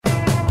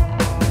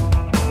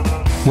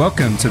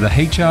Welcome to the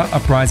HR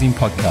Uprising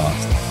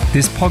podcast.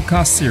 This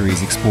podcast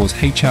series explores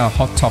HR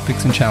hot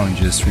topics and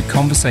challenges through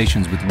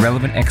conversations with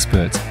relevant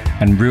experts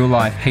and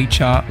real-life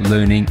HR,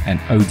 learning,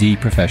 and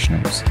OD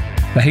professionals.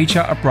 The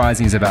HR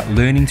Uprising is about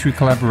learning through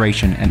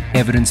collaboration and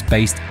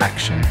evidence-based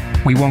action.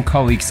 We want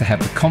colleagues to have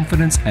the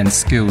confidence and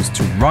skills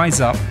to rise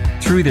up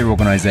through their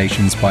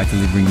organizations by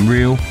delivering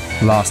real,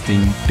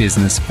 lasting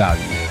business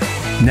value.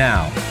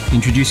 Now,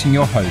 introducing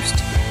your host,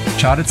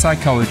 chartered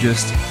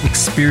psychologist,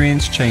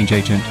 experienced change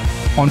agent,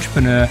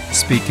 entrepreneur,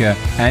 speaker,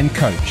 and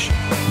coach,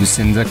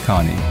 Lucinda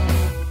Carney.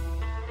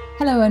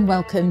 Hello and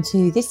welcome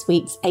to this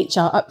week's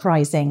HR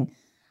Uprising.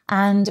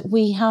 And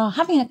we are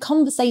having a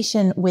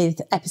conversation with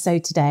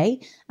episode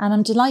today. And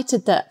I'm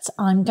delighted that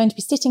I'm going to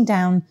be sitting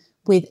down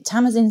with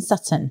Tamasin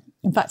Sutton.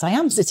 In fact, I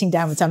am sitting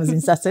down with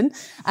Tamasin Sutton,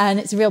 and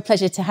it's a real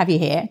pleasure to have you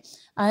here.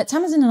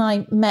 Tamasin and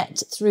I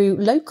met through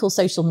local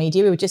social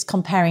media. We were just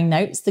comparing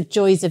notes, the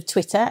joys of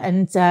Twitter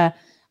and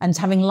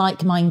having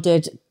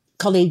like-minded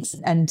colleagues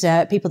and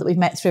people that we've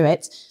met through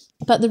it.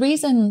 But the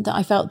reason that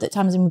I felt that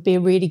Tamasin would be a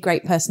really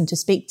great person to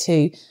speak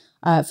to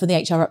for the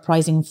HR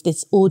Uprising for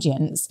this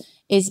audience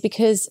is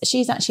because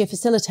she's actually a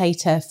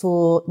facilitator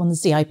for one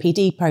of the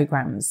CIPD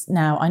programs.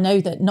 Now, I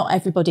know that not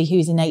everybody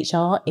who's in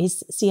HR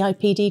is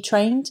CIPD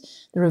trained.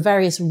 There are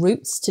various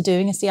routes to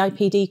doing a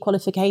CIPD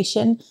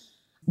qualification.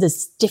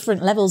 There's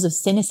different levels of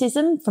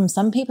cynicism from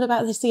some people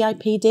about the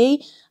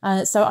CIPD.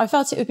 So I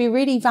felt it would be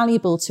really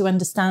valuable to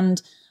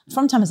understand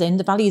from Tamasin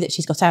the value that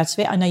she's got out of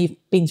it. I know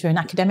you've been through an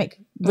academic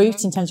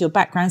route in terms of your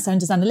background, so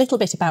understand a little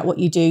bit about what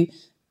you do,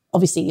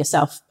 obviously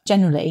yourself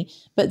generally,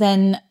 but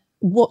then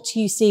what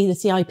you see the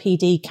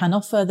CIPD can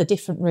offer, the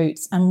different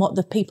routes, and what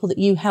the people that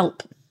you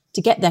help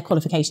to get their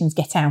qualifications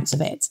get out of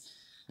it.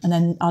 And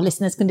then our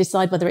listeners can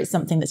decide whether it's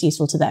something that's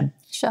useful to them.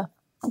 Sure.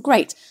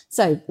 Great.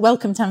 So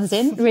welcome,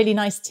 Tamasin. Really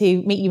nice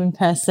to meet you in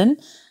person.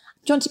 Do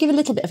you want to give a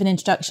little bit of an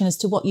introduction as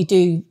to what you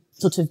do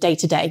sort of day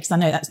to day? Because I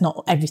know that's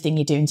not everything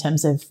you do in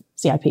terms of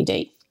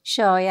CIPD.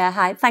 Sure, yeah.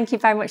 Hi. Thank you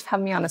very much for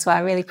having me on as well. I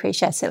really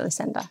appreciate it,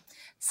 Lucinda.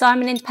 So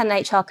I'm an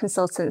independent HR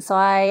consultant. So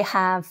I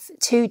have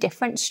two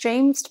different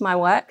streams to my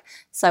work.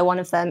 So one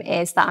of them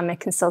is that I'm a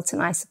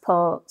consultant. I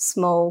support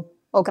small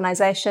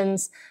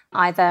organisations,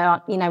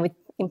 either, with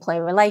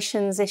employee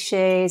relations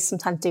issues,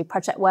 sometimes do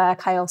project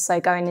work. I also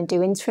go in and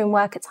do interim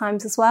work at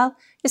times as well.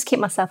 Just keep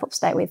myself up to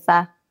date with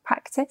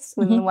practice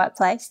within the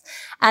workplace.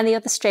 And the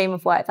other stream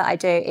of work that I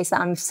do is that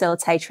I'm a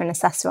facilitator and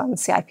assessor on the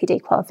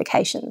CIPD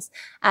qualifications.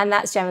 And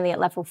that's generally at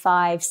level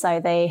 5, so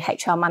the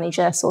HR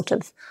manager sort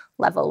of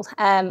level.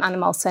 And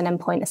I'm also an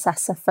endpoint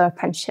assessor for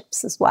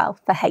apprenticeships as well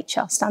for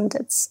HR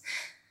standards.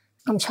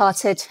 I'm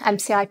chartered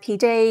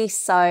MCIPD,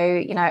 so,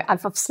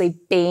 I've obviously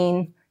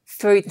been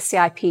through the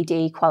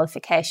CIPD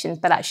qualifications,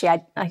 but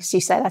actually, as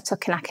you said, I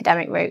took an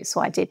academic route.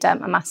 So I did a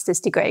master's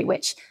degree,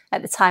 which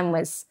at the time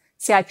was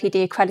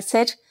CIPD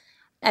accredited.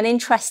 And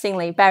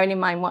interestingly, bearing in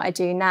mind what I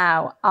do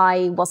now,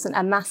 I wasn't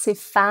a massive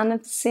fan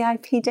of the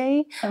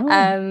CIPD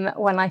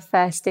when I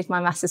first did my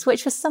master's,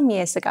 which was some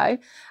years ago.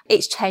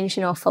 It's changed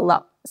an awful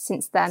lot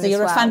since then. So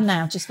you're a fan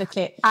now, just for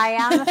clear. I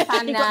am a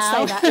fan You've now.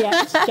 got to say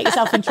that, yeah. Get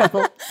yourself in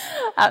trouble.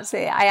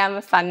 Absolutely. I am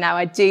a fan now.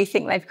 I do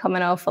think they've come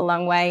an awful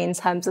long way in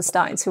terms of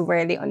starting to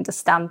really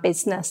understand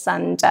business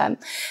and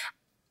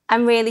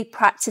really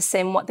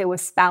practicing what they were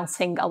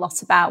spouting a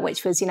lot about,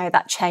 which was,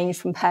 that change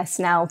from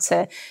personnel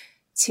to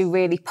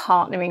really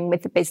partnering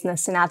with the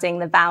business and adding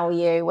the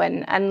value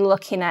and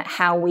looking at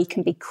how we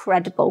can be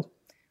credible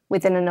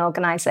within an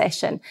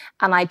organisation.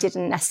 And I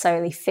didn't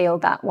necessarily feel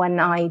that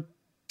when I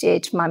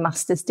did my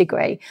master's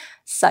degree,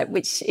 so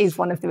which is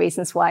one of the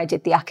reasons why I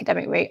did the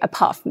academic route,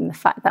 apart from the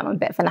fact that I'm a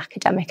bit of an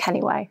academic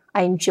anyway.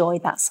 I enjoy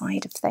that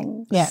side of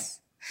things. Yeah.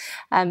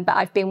 But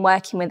I've been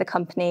working with a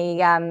company,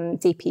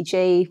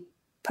 DPG,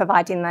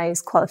 providing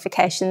those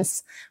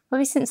qualifications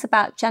probably since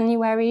about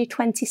January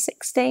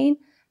 2016.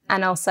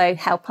 And also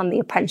help on the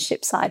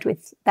apprenticeship side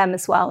with them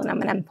as well. And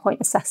I'm an endpoint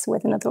assessor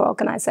with another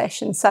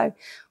organisation. So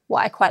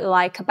what I quite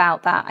like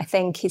about that, I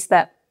think, is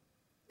that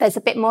there's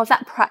a bit more of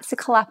that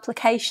practical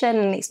application,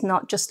 and it's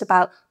not just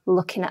about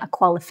looking at a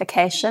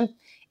qualification.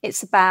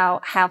 It's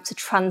about how to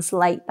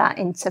translate that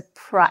into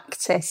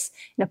practice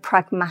in a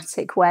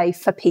pragmatic way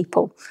for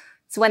people.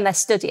 So when they're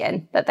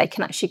studying, that they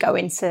can actually go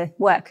into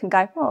work and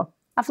go, oh,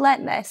 I've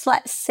learnt this.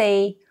 Let's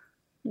see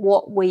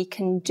what we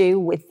can do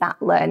with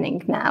that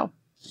learning now.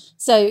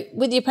 So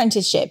with the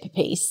apprenticeship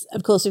piece,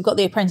 of course, we've got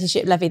the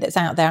apprenticeship levy that's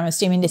out there. I'm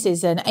assuming this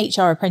is an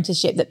HR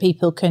apprenticeship that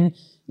people can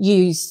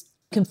use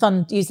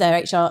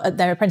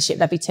their apprenticeship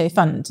levy to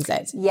fund, is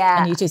it? Yeah.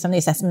 And you do some of the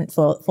assessment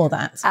for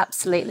that?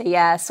 Absolutely,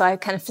 yeah. So I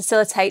kind of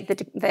facilitate the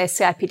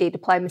CIPD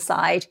diploma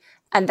side.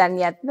 And then,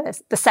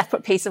 the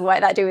separate piece of work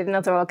that I do with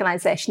another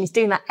organisation is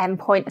doing that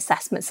endpoint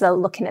assessment. So they're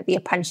looking at the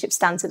apprenticeship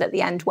standard at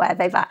the end where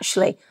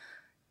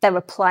they're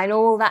applying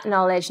all that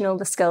knowledge and all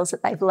the skills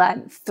that they've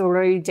learned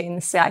through doing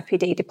the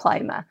CIPD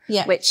diploma,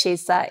 which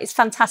is it's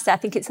fantastic. I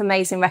think it's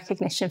amazing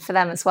recognition for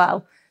them as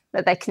well,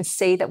 that they can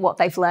see that what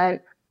they've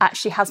learned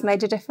actually has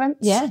made a difference.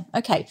 Yeah.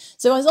 Okay.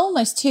 So there's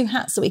almost two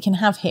hats that we can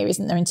have here,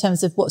 isn't there, in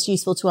terms of what's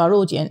useful to our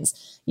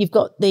audience? You've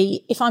got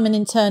if I'm an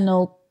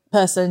internal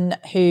person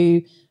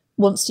who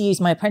wants to use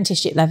my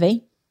apprenticeship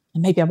levy,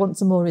 and maybe I want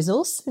some more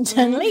resource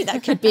internally,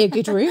 that could be a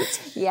good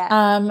route.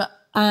 Yeah.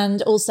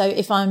 And also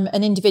if I'm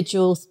an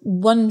individual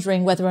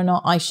wondering whether or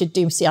not I should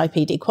do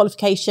CIPD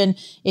qualification,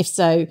 if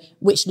so,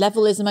 which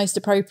level is the most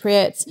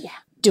appropriate? Yeah.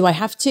 Do I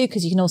have to?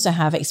 Because you can also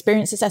have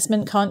experience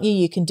assessment, can't you?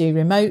 You can do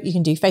remote, you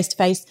can do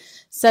face-to-face.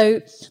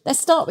 So let's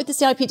start with the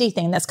CIPD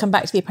thing. Let's come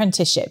back to the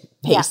apprenticeship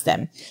piece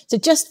then. So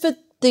just for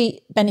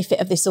the benefit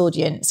of this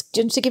audience,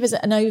 just to give us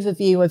an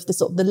overview of the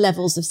sort of the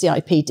levels of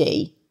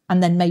CIPD,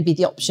 and then maybe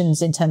the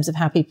options in terms of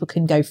how people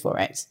can go for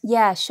it.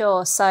 Yeah,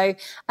 sure. So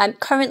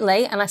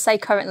currently, and I say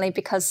currently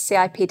because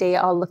CIPD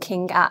are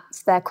looking at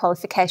their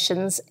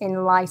qualifications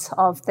in light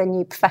of the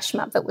new profession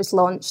map that was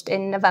launched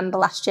in November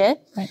last year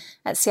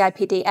at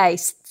CIPD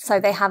ACE.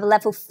 So they have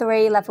level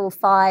 3, level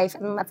 5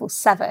 and level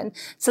 7.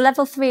 So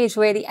level 3 is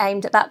really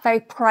aimed at that very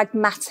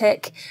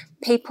pragmatic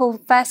people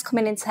first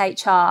coming into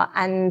HR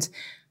and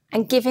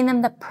giving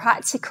them the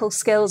practical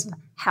skills of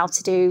how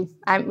to do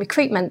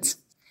recruitment,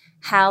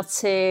 how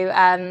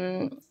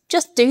to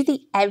just do the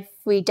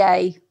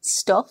everyday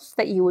stuff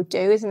that you would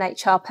do as an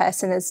HR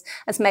person, as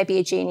maybe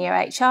a junior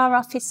HR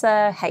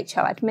officer,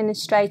 HR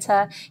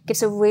administrator.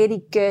 Gives a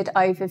really good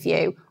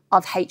overview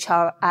of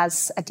HR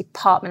as a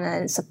department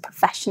and as a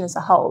profession as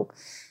a whole.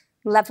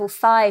 Level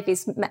 5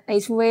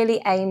 is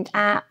really aimed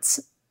at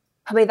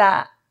probably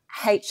that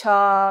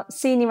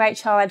senior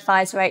HR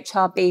advisor,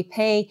 HR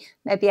BP,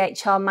 maybe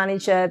HR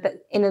manager, but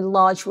in a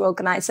larger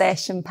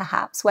organisation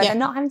perhaps, where they're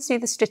not having to do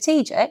the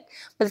strategic,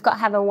 but they've got to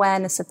have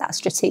awareness of that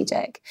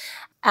strategic.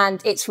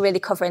 And it's really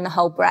covering the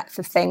whole breadth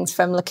of things,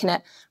 from looking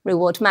at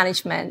reward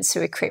management to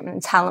recruitment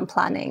and talent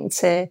planning,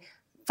 to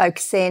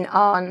focusing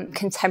on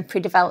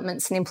contemporary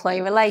developments in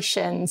employee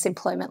relations,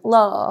 employment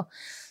law.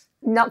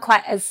 Not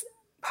quite as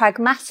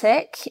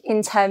pragmatic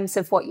in terms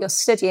of what you're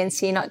studying,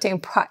 so you're not doing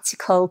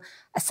practical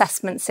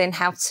assessments in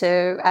how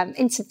to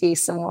interview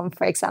someone,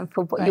 for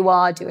example, but you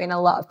are doing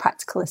a lot of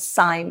practical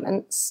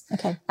assignments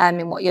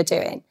in what you're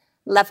doing.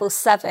 Level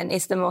 7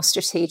 is the more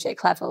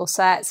strategic level,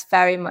 so it's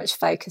very much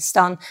focused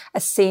on a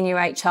senior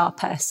HR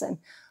person,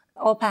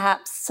 or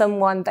perhaps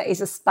someone that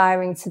is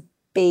aspiring to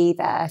be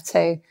there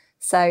too.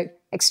 So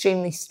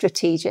extremely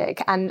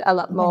strategic and a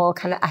lot more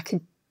kind of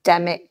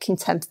academic in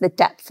terms of the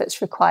depth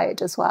that's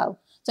required as well.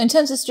 So in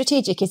terms of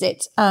strategic, is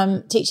it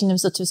teaching them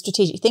sort of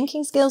strategic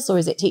thinking skills, or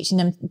is it teaching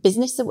them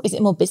business? Is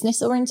it more business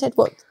oriented?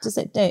 What does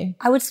it do?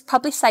 I would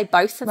probably say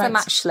both of them,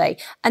 actually.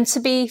 And to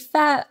be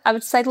fair, I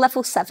would say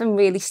level 7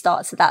 really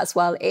starts at that as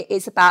well. It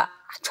is about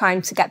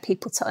trying to get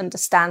people to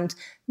understand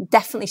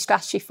definitely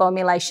strategy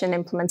formulation,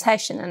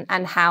 implementation,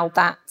 and how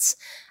that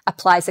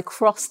applies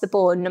across the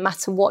board, no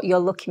matter what you're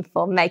looking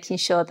for, making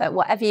sure that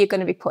whatever you're going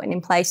to be putting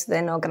in place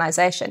within an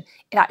organisation,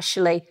 it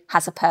actually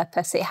has a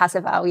purpose, it has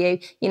a value.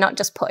 You're not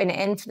just putting it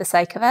in for the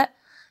sake of it.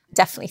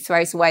 Definitely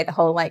throws away the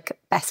whole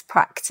best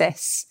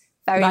practice,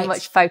 very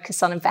much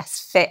focus on a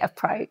best fit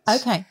approach.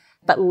 Okay.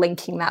 But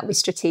linking that with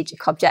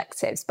strategic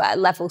objectives. But at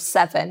level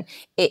 7,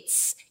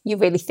 you're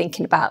really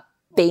thinking about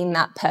being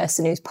that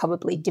person who's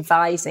probably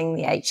devising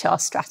the HR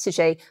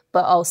strategy,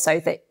 but also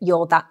that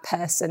you're that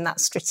person,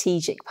 that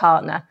strategic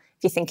partner.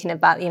 If you're thinking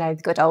about, the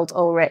good old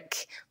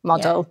Ulrich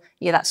model,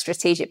 you're that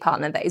strategic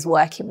partner that is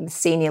working with the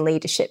senior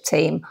leadership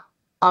team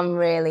on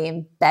really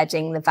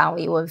embedding the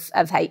value of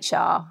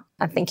HR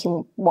and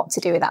thinking what to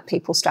do with that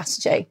people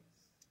strategy.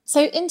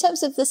 So in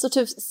terms of the sort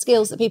of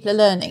skills that people are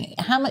learning,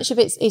 how much of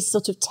it is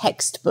sort of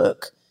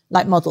textbook,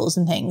 like models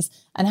and things,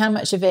 and how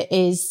much of it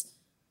is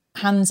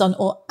hands-on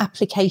or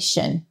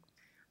application?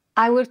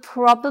 I would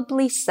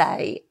probably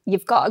say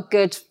you've got a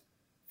good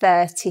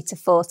 30 to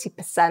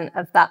 40%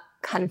 of that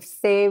kind of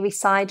theory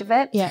side of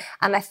it. Yeah.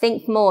 And I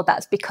think more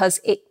that's because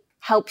it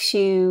helps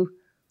you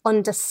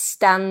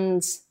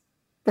understand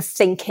the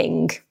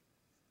thinking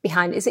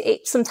behind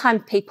it.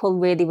 Sometimes people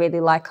really,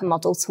 really like a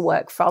model to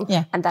work from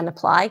and then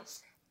apply.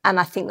 And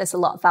I think there's a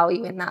lot of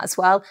value in that as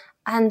well.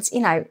 And,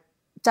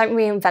 don't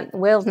reinvent the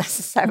wheel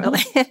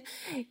necessarily.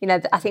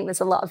 I think there's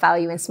a lot of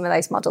value in some of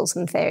those models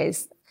and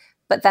theories.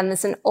 But then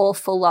there's an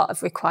awful lot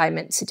of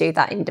requirement to do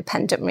that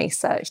independent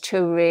research,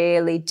 to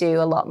really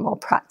do a lot more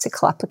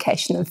practical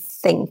application of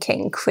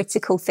thinking,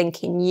 critical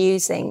thinking,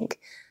 using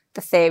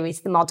the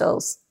theories, the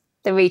models,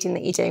 the reading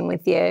that you're doing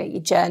with your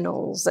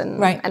journals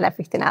and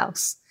everything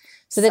else.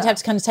 So they'd have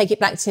to kind of take it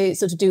back to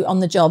sort of do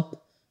on-the-job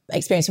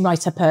experience and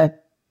write up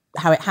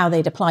how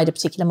they'd applied a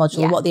particular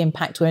module, what the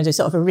impact were, and do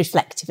sort of a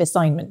reflective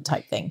assignment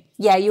type thing.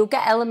 Yeah, you'll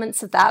get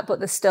elements of that, but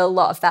there's still a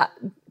lot of that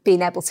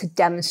being able to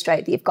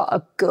demonstrate that you've got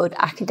a good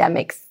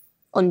academic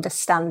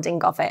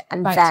understanding of it,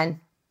 and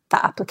then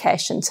that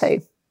application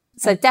too.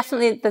 So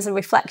definitely there's a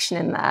reflection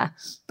in there,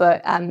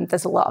 but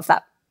there's a lot of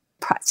that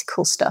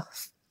practical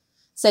stuff.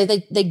 So they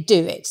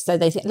do it. So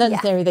they learn the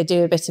theory, they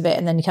do a bit of it,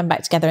 and then you come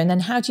back together. And then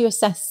how do you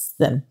assess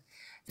them?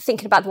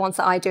 Thinking about the ones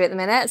that I do at the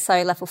minute,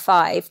 so level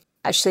 5,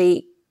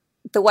 actually,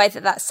 the way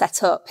that that's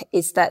set up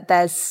is that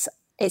there's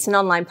It's an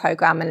online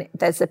program and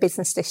there's a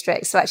business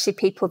district. So actually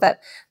people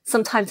that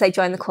sometimes they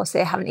join the course,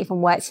 they haven't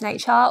even worked in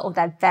HR, or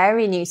they're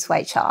very new to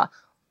HR,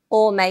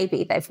 or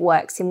maybe they've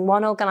worked in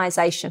one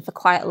organisation for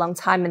quite a long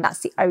time and that's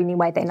the only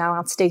way they know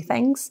how to do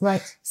things.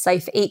 Right. So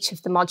for each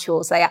of the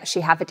modules, they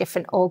actually have a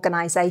different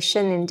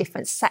organisation in a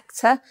different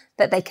sector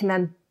that they can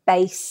then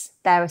base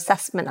their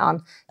assessment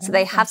on. So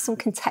they have some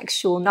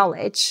contextual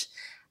knowledge,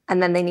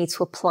 and then they need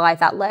to apply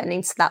that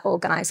learning to that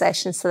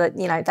organisation, so that,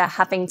 you know, they're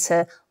having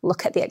to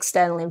look at the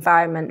external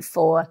environment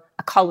for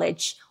a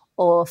college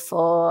or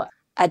for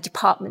a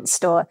department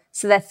store.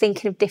 So they're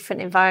thinking of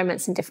different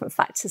environments and different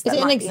factors. Is it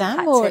an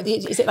exam, or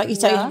is it like you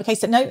say in the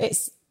case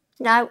that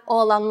No,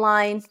 all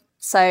online.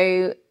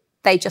 So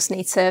they just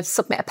need to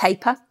submit a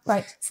paper.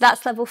 Right. So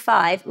that's level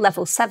 5.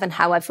 Level 7,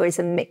 however, is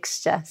a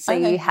mixture. So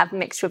you have a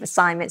mixture of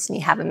assignments,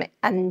 and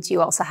and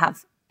you also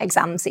have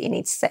exams that you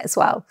need to sit as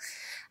well.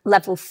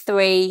 Level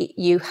 3,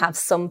 you have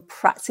some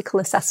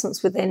practical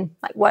assessments within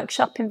like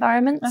workshop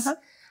environments.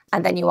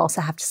 And then you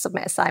also have to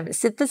submit assignments.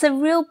 So there's a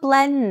real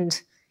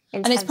blend.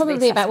 And it's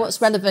probably about what's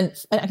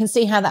relevant. I can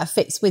see how that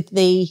fits with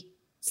the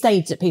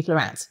stage that people are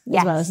at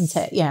as well, isn't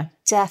it? Yeah.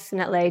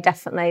 Definitely.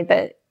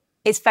 But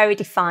it's very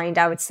defined,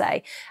 I would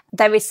say.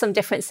 There is some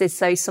differences.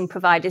 So some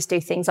providers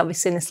do things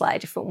obviously in a slightly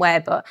different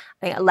way, but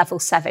I think at level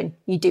 7,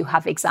 you do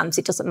have exams.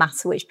 It doesn't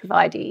matter which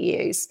provider you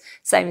use.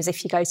 Same as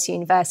if you go to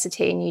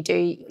university and you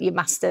do your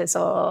masters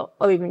or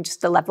even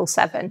just a level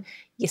 7,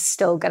 you're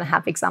still going to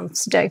have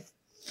exams to do.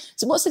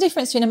 So what's the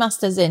difference between a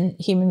master's in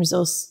human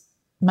resource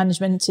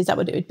management, is that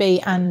what it would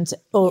be,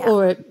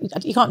 or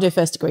you can't do a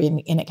first degree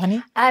in it, can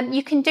you?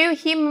 You can do a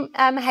human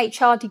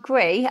HR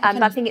degree,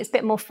 but I think it's a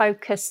bit more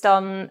focused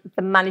on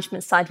the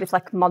management side with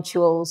like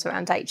modules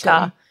around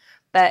HR.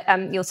 But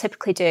you'll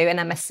typically do an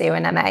MSc or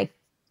an MA,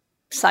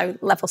 so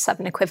level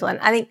 7 equivalent.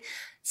 I think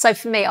so.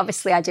 For me,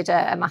 obviously, I did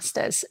a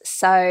master's,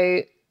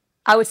 so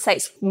I would say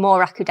it's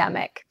more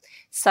academic.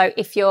 So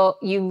if you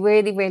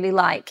really, really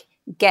like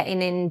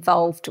getting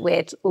involved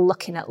with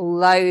looking at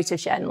loads of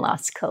journal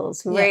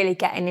articles, really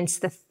getting into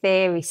the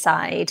theory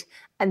side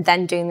and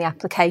then doing the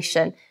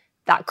application,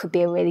 that could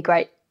be a really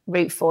great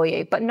route for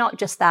you. But not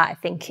just that, I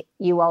think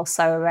you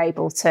also are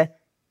able to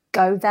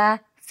go there,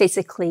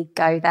 physically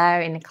go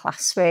there in a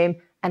classroom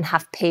and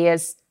have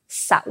peers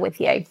sat with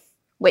you,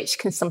 which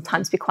can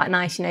sometimes be quite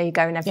nice. You know, you're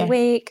going every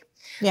week.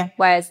 Yeah.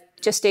 Whereas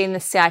just doing the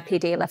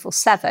CIPD level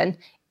 7,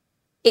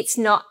 it's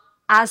not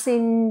as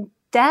in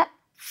depth.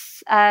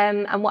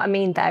 And what I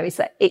mean there is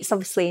that it's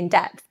obviously in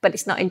depth, but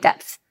it's not in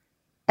depth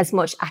as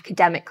much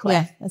academically.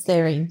 Yeah, a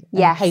theory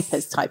and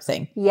papers type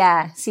thing.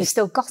 Yeah, so you've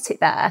still got it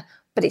there,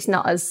 but it's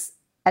not as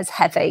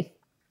heavy,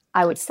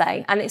 I would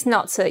say. And it's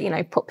not to, you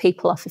know, put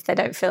people off if they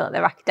don't feel like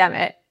they're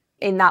academic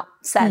in that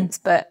sense,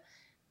 but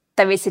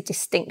there is a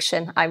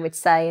distinction, I would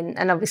say.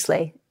 And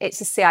obviously it's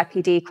a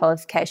CIPD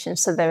qualification,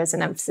 so there is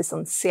an emphasis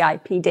on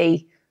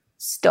CIPD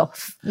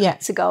stuff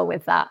to go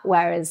with that,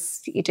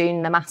 whereas you're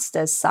doing the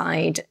master's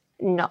side,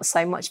 not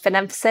so much of an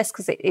emphasis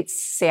because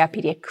it's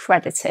CIPD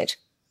accredited.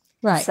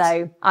 Right.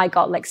 So I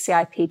got like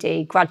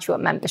CIPD graduate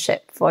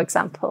membership, for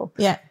example.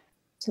 Yeah.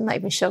 I'm not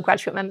even sure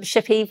graduate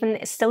membership even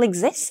still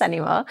exists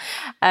anymore.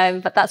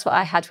 But that's what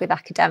I had with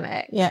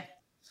academic. Yeah.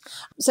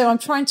 So I'm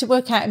trying to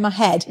work out in my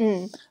head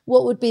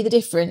what would be the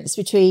difference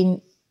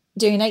between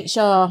doing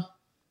HR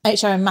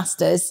and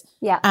masters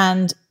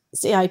and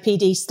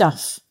CIPD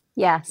stuff.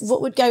 Yes.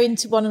 What would go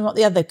into one and what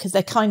the other? Because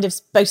they're kind of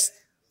supposed to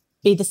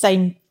be the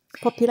same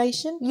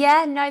population?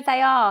 Yeah, no,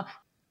 they are.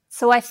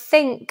 So I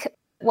think,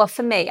 well,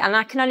 for me, and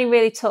I can only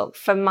really talk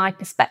from my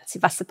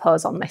perspective, I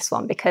suppose, on this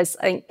one, because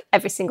I think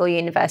every single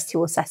university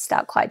will set it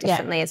out quite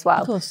differently as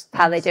well, of course.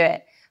 How they do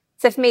it.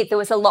 So for me, there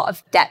was a lot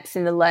of depth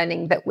in the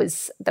learning that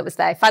was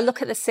there. If I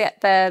look at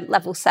the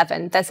level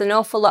 7, there's an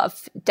awful lot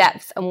of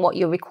depth on what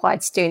you're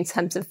required to do in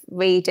terms of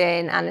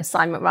reading and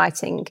assignment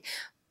writing.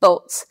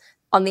 But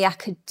on the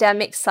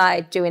academic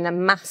side, doing a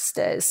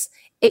master's,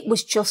 it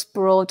was just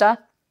broader.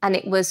 And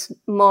it was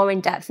more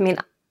in depth. I mean,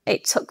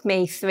 it took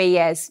me 3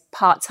 years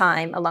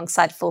part-time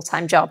alongside a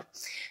full-time job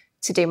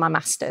to do my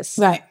master's.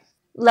 Right.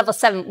 Level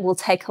 7 will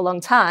take a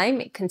long time.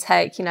 It can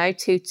take,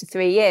 2 to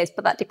 3 years,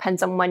 but that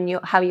depends on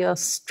how you're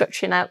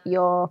structuring out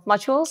your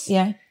modules.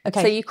 Yeah.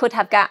 Okay. So you could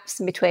have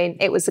gaps in between.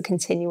 It was a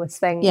continuous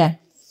thing. Yeah.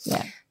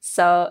 Yeah.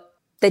 So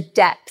the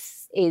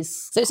depth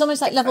is... So it's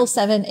almost like level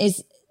 7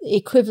 is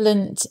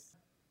equivalent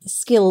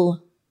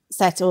skill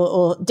set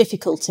or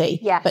difficulty,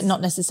 but not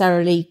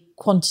necessarily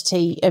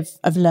quantity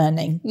of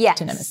learning to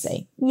an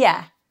MSc.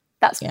 Yeah,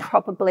 that's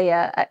probably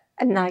a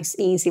nice,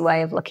 easy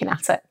way of looking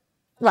at it.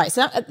 Right,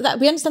 so that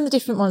we understand the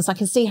different ones. I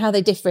can see how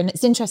they differ. And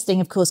it's interesting,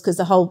 of course, because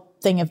the whole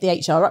thing of the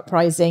HR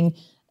uprising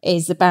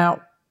is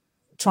about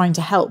trying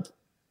to help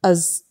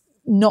us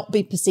not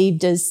be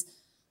perceived as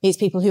these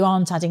people who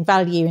aren't adding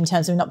value in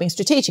terms of not being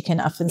strategic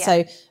enough. And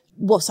so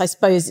what I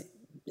suppose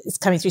is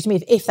coming through to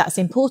me, if that's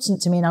important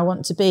to me and I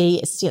want to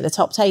be at the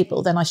top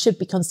table, then I should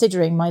be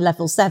considering my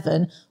level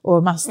 7 or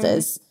a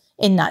master's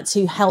in that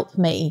to help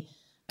me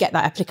get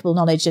that applicable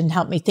knowledge and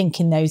help me think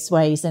in those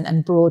ways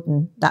and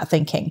broaden that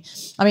thinking.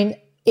 I mean,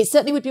 it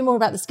certainly would be more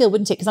about the skill,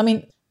 wouldn't it? Because I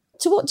mean,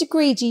 to what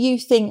degree do you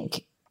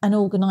think an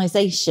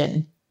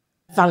organisation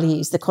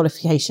values the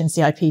qualification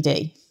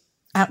CIPD?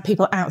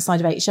 People outside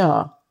of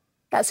HR?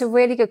 That's a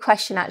really good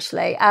question,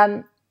 actually.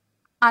 And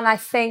I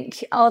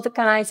think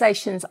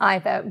organisations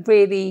either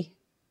really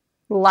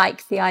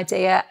like the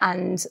idea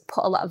and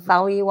put a lot of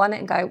value on it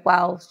and go,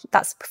 well,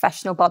 that's a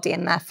professional body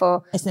and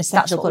therefore it's an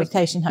essential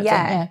qualification.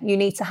 You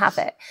need to have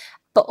it.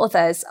 But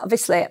others,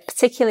 obviously,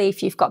 particularly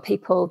if you've got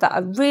people that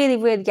are really,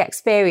 really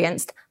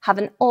experienced, have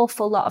an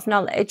awful lot of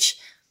knowledge,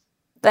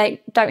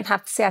 they don't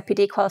have the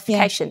CIPD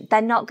qualification.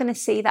 They're not going to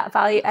see that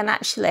value. And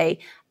actually,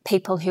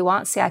 people who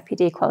aren't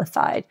CIPD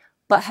qualified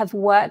but have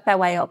worked their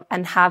way up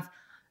and have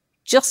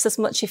just as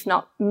much, if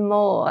not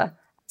more,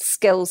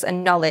 skills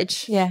and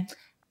knowledge,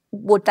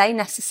 would they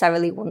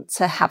necessarily want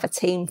to have a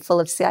team full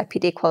of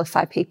CIPD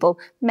qualified people?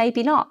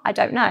 Maybe not. I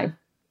don't know.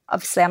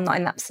 Obviously, I'm not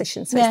in that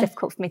position, so it's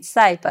difficult for me to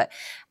say. But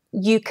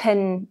you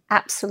can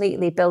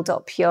absolutely build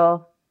up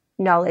your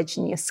knowledge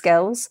and your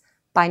skills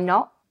by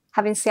not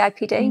having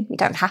CIPD. You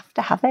don't have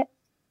to have it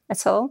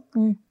at all.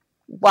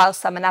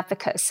 Whilst I'm an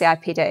advocate of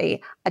CIPD,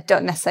 I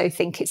don't necessarily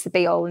think it's the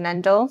be-all and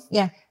end-all.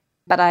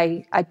 But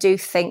I do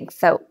think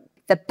that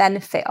the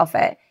benefit of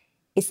it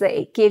is that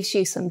it gives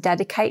you some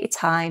dedicated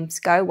time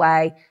to go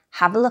away,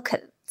 have a look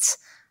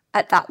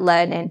at that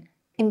learning,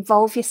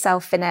 involve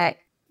yourself in it,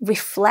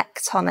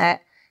 reflect on it,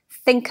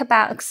 think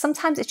about,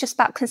 sometimes it's just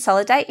about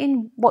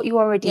consolidating what you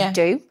already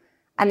do,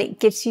 and it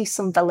gives you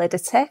some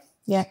validity.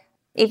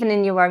 Even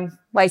in your own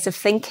ways of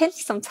thinking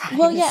sometimes.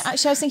 Well,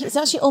 actually, I was thinking it's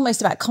actually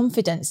almost about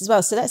confidence as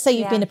well. So let's say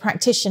you've been a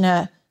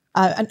practitioner,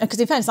 and because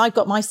in fairness, I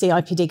got my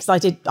CIPD because I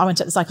went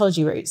up the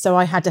psychology route. So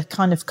I had a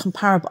kind of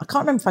comparable, I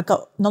can't remember if I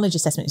got knowledge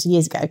assessment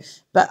years ago,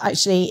 but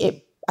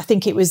actually I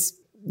think there was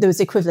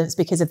equivalence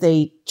because of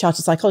the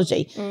chartered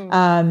psychology,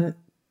 that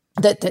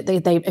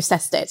they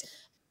assessed it.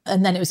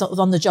 And then it was sort of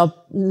on the job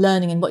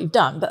learning and what you've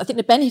done. But I think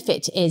the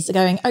benefit is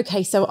going,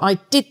 okay, so I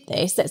did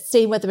this. Let's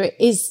see whether it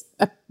is,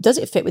 does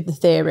it fit with the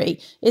theory?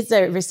 Is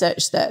there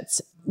research that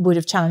would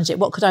have challenged it?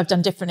 What could I have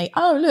done differently?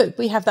 Oh, look,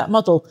 we have that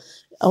model.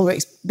 Or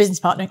it's business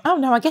partnering. Oh,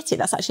 no, I get it.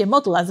 That's actually a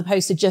model as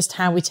opposed to just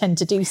how we tend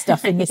to do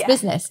stuff in this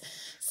business.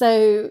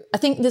 So I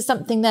think there's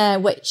something there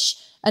which,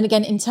 and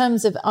again, in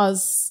terms of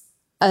us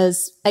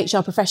as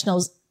HR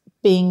professionals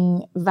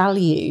being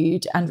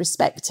valued and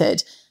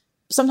respected,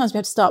 sometimes we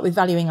have to start with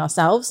valuing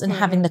ourselves and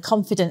having the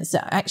confidence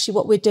that actually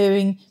what we're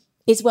doing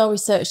is well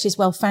researched, is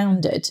well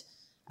founded.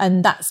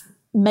 And that's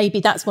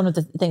one of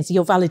the things.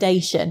 Your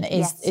validation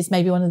is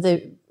maybe one of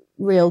the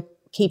real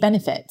key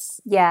benefits.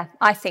 Yeah,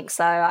 I think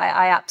so.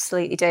 I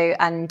absolutely do.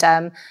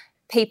 And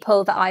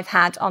people that I've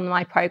had on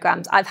my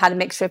programs, I've had a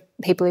mixture of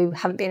people who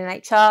haven't been in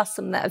HR,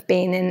 some that have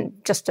been in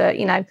just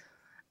a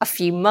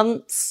few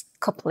months, a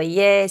couple of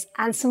years,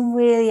 and some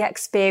really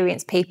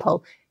experienced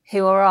people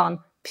who are on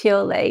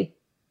purely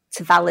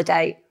to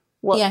validate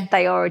what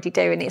they already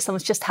do. And it's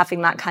almost just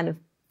having that kind of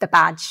the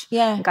badge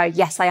and go,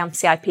 yes, I am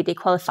CIPD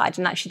qualified.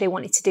 And actually they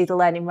wanted to do the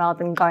learning rather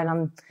than going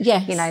on,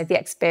 the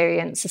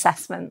experience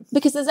assessment.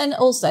 Because there's then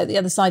also the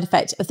other side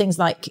effect of things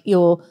like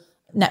your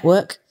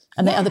network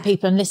and the other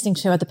people and listening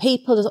to other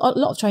people. There's a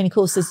lot of training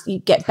courses, you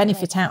get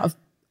benefit out of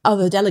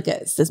other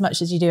delegates as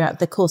much as you do out of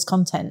the course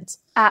content.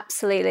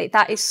 Absolutely.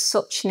 That is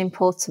such an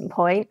important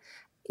point.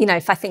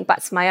 If I think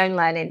back to my own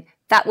learning,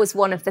 that was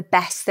one of the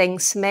best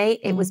things for me.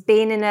 It was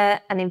being in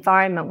an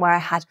environment where I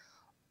had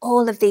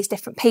all of these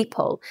different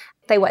people.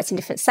 They worked in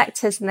different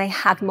sectors and they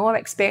had more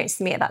experience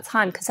than me at that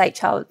time because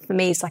HR for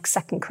me is like a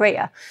second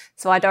career.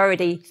 So I'd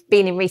already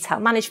been in retail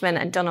management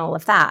and done all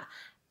of that.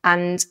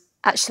 And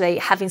actually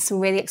having some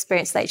really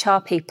experienced HR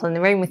people in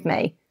the room with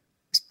me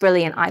was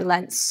brilliant. I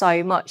learnt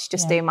so much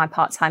just doing my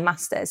part-time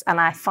masters. And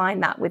I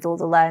find that with all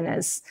the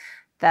learners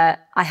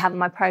that I have in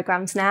my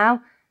programs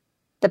now,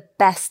 the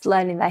best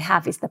learning they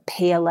have is the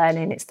peer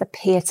learning. It's the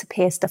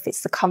peer-to-peer stuff.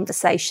 It's the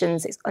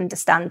conversations. It's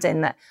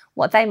understanding that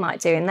what they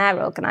might do in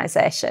their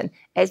organisation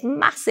is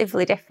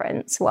massively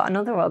different to what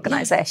another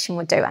organisation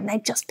would do. And they're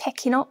just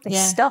picking up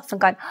this stuff and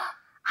going, oh,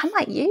 I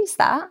might use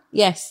that.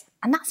 Yes.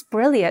 And that's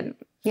brilliant.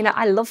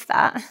 I love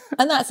that.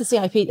 And that's the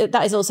CIPD.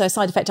 That is also a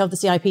side effect of the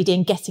CIPD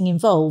in getting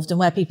involved, and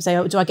where people say,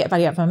 oh, do I get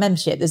value out from a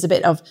membership? There's a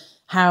bit of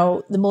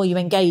how the more you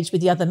engage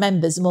with the other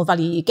members, the more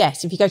value you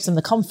get. If you go to some of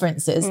the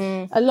conferences,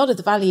 a lot of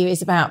the value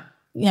is about,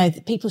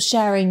 the people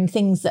sharing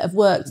things that have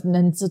worked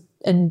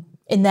and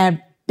in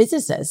their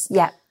businesses.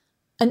 Yeah.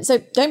 And so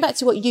going back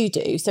to what you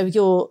do, so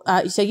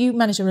you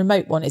manage a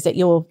remote one, is it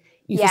you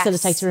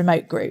facilitate a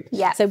remote group?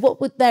 Yeah. So what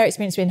would their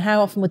experience be and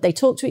how often would they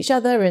talk to each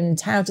other and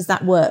how does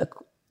that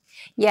work?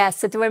 Yeah,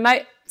 so the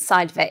remote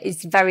side of it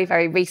is very,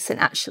 very recent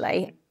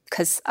actually,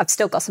 because I've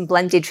still got some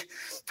blended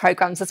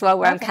programs as well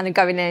where I'm kind of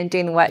going in and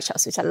doing the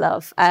workshops, which I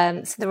love.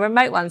 So the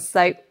remote ones,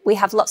 so we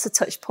have lots of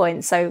touch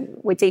points. So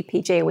with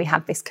DPG, we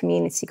have this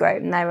community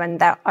group and they're in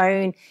their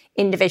own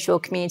individual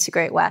community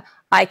group where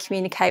I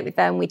communicate with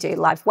them. We do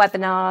live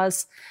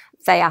webinars.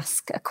 They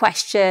ask a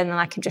question and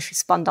I can just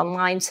respond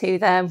online to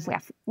them.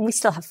 We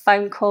still have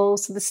phone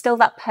calls. So there's still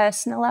that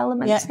personal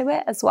element to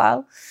it as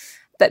well.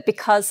 But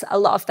because a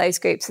lot of those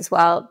groups as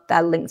well,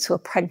 they're linked to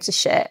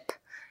apprenticeship,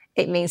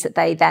 it means that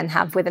they then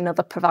have, with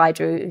another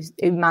provider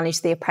who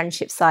manage the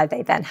apprenticeship side,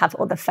 they then have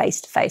other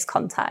face-to-face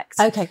contacts.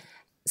 Okay.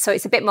 So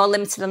it's a bit more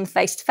limited on the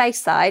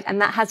face-to-face side, and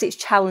that has its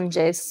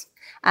challenges.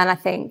 And I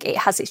think it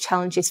has its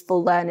challenges for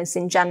learners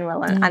in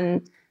general.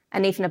 And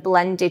even a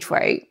blended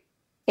route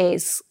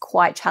is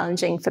quite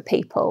challenging for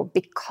people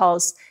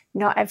because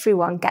not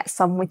everyone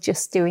gets on with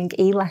just doing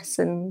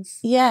e-lessons.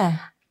 Yeah.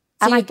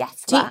 And I get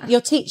that.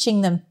 You're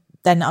teaching them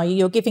then, are you?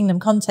 You're giving them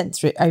content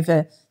through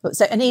over...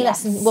 So an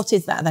e-lesson, Yes. What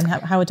is that then?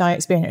 How would I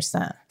experience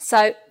that?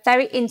 So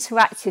very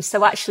interactive.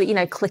 So actually, you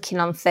know, clicking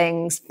on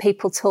things,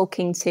 people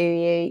talking to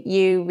you,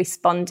 you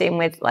responding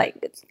with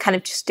like kind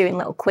of just doing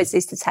little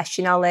quizzes to test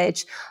your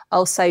knowledge,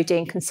 also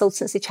doing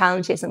consultancy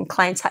challenges and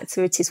client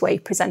activities where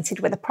you're presented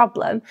with a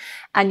problem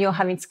and you're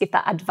having to give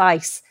that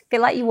advice.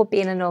 Feel like you would be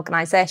in an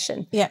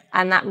organisation. Yeah.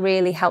 And that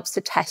really helps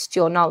to test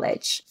your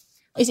knowledge.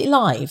 Is it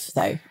live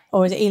though?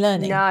 Or is it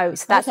e-learning? No,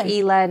 so that's Okay.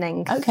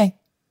 e-learning. Okay.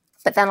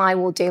 But then I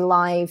will do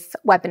live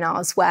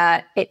webinars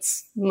where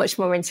it's much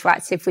more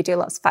interactive. We do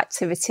lots of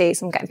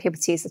activities. I'm getting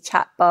people to use the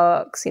chat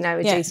box, you know,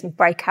 we do some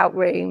breakout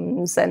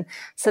rooms. And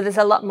so there's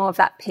a lot more of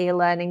that peer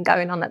learning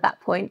going on at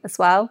that point as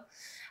well.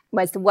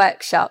 Whereas the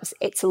workshops,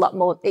 it's a lot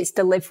more, it's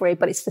delivery,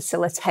 but it's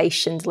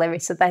facilitation delivery.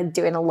 So they're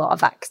doing a lot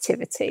of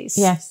activities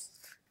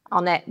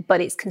on it, but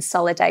it's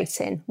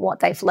consolidating what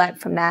they've learned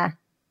from their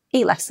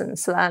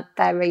e-lessons. So that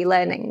they're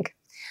relearning.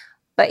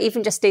 But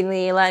even just doing the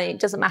e-learning, it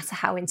doesn't matter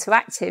how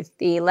interactive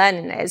the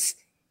e-learning is,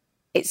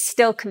 it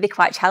still can be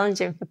quite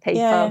challenging for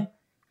people. Yeah.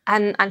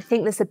 And I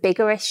think there's a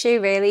bigger issue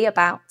really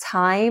about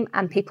time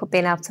and people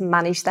being able to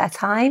manage their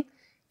time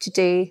to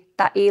do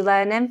that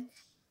e-learning.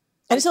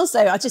 And it's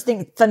also, I just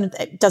think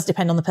it does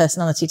depend on the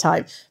personality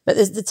type, but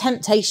there's the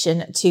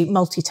temptation to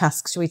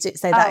multitask, should we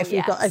say that, if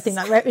you've got, I think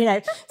that, you know,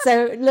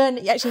 so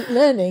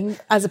learning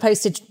as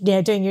opposed to, you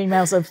know, doing your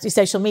emails or your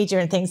social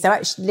media and things. So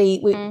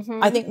actually,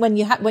 I think when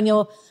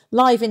you're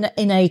live in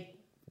a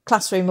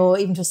classroom or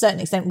even to a certain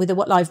extent with a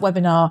live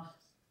webinar,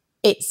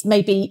 it's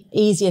maybe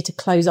easier to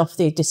close off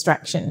the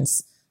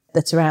distractions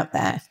that are out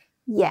there.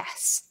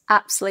 Yes,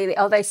 absolutely.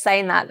 Although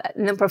saying that,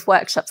 a number of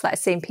workshops that I've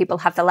seen, people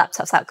have their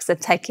laptops out because they're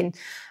taking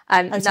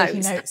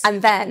notes.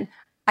 And then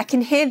I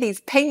can hear these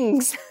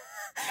pings.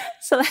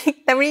 So like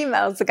their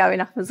emails are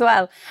going off as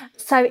well.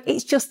 So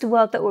it's just the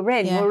world that we're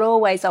in. Yeah. We're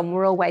always on,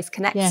 we're always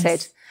connected.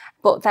 Yes.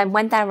 But then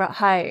when they're at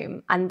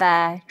home and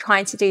they're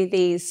trying to do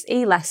these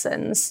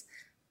e-lessons,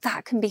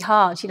 that can be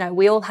hard. You know,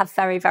 we all have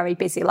very, very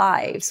busy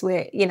lives.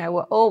 We're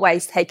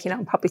always taking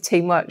on probably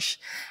too much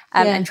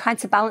and trying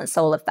to balance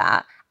all of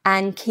that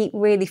and keep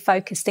really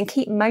focused and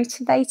keep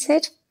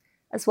motivated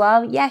as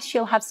well. Yes,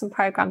 you'll have some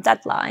program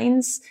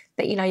deadlines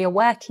that, you know, you're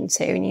working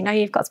to and, you know,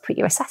 you've got to put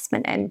your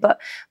assessment in,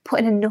 but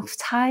putting enough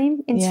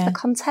time into the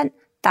content,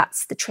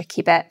 that's the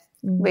tricky bit.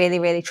 Really,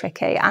 really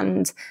tricky.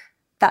 And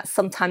that's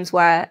sometimes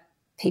where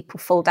people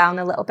fall down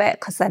a little bit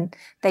because then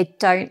they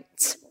don't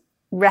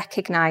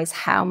recognise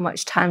how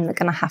much time they're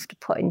going to have to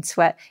put into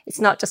it. It's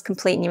not just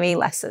completing your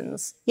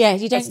e-lessons. Yeah,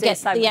 you don't get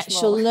the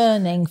actual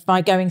learning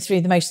by going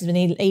through the motions of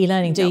an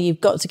e-learning, do you?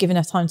 You've got to give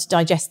enough time to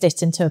digest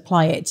it and to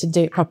apply it, to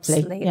do it properly.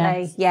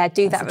 Absolutely. Yeah,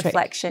 do that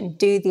reflection,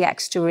 do the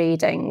extra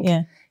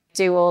reading,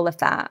 do all of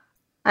that.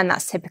 And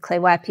that's typically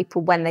where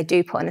people, when they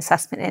do put an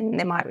assessment in,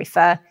 they might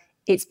refer,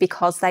 it's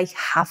because they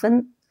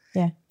haven't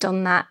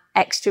done that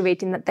extra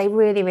reading that they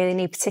really, really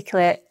need,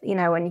 particularly, you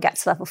know, when you get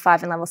to level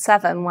 5 and level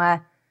 7,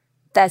 where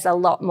there's a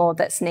lot more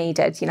that's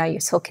needed. You know,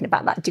 you're talking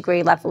about that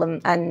degree level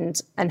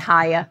and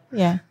higher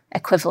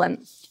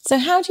equivalent. So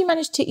how do you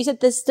manage to, you said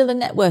there's still a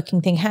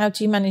networking thing. How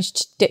do you manage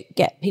to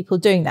get people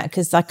doing that?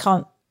 Because I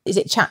can't, is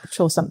it chat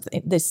or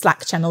something, there's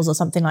Slack channels or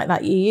something like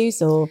that you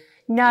use or?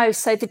 No,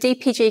 so the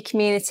DPG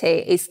community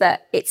is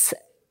that it's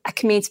a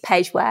community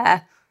page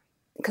where,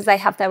 because they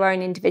have their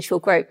own individual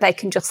group, they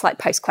can just like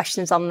post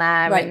questions on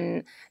there. Right.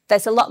 And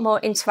there's a lot more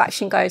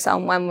interaction goes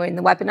on when we're in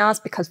the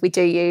webinars because we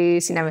do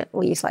use, you know,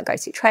 we use like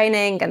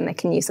GoToTraining and they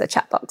can use the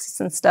chat boxes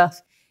and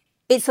stuff.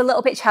 It's a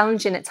little bit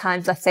challenging at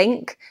times, I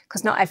think,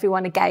 because not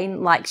everyone,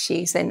 again, likes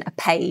using a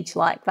page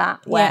like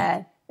that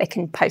where they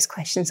can post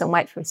questions and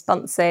wait for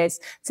responses.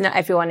 So not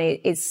everyone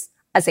is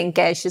as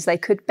engaged as they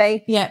could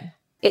be. Yeah.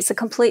 It's a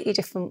completely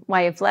different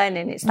way of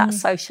learning. It's that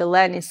social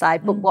learning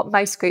side. But what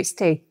most groups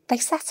do, they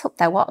set up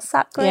their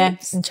WhatsApp groups. Yeah,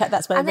 and check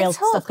that's where the real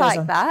stuff goes like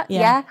on. That.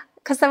 Yeah.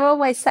 Because they're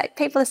always,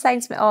 people are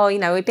saying to me, oh, you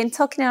know, we've been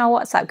talking in our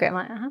WhatsApp group.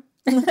 I'm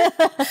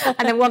like,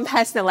 and then one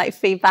person will like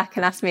feedback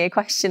and ask me a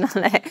question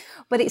on it.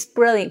 But it's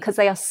brilliant because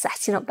they are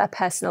setting up their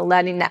personal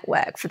learning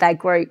network for their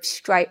group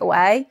straight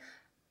away.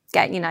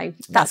 You know,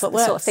 that's what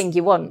the sort of thing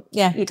you want.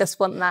 Yeah. You just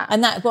want that.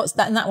 And that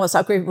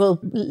WhatsApp group will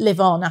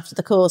live on after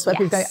the course where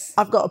people go,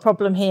 I've got a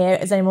problem here.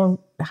 Has anyone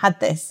had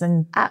this?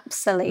 And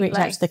absolutely reach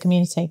out to the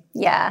community.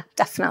 Yeah,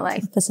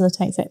 definitely.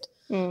 Facilitates it.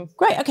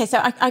 Great. Okay. So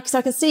I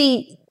can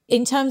see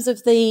in terms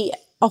of the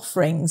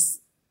offerings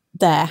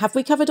there, have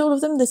we covered all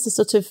of them? There's a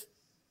sort of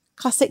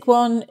classic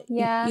one.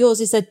 Yeah. Yours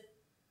is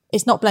a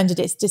It's not blended.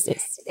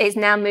 It's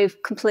now moved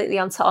completely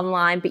onto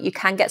online, but you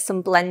can get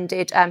some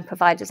blended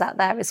providers out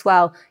there as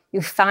well.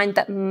 You'll find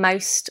that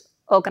most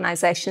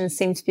organisations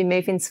seem to be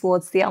moving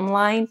towards the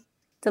online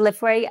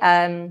delivery,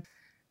 and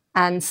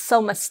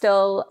some are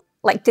still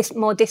like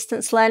more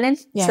distance learning.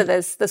 Yeah. So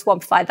there's one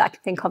provider that I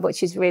can think of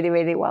which is really,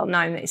 really well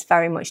known. It's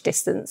very much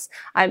distance.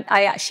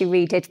 I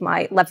actually redid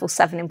my level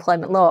 7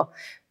 employment law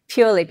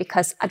purely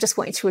because I just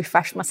wanted to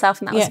refresh myself,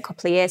 and that was a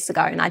couple of years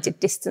ago, and I did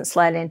distance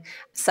learning.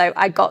 So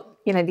I got,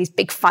 these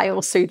big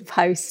files through the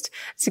post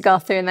to go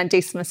through and then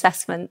do some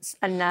assessments.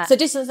 And so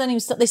distance learning,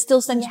 they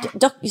still send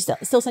you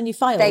still send you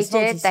files? They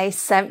did. They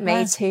sent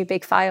me 2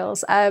 big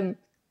files.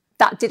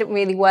 That didn't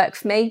really work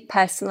for me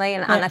personally,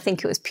 and I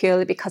think it was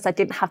purely because I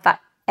didn't have that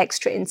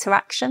extra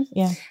interaction.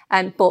 Yeah.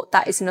 But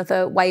that is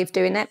another way of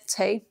doing it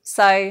too.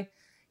 So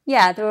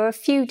yeah, there are a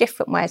few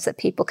different ways that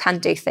people can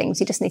do things.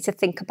 You just need to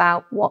think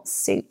about what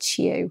suits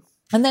you.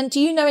 And then do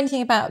you know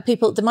anything about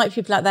people? There might be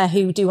people out there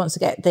who do want to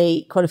get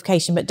the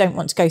qualification but don't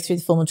want to go through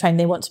the formal training.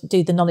 They want to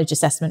do the knowledge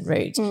assessment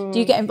route. Do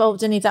you get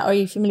involved in any of that, or are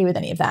you familiar with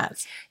any of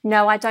that?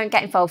 No, I don't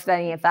get involved with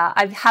any of that.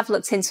 I have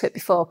looked into it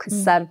before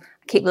because I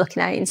keep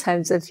looking at it in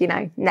terms of,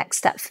 next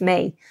step for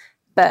me.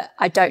 But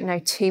I don't know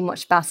too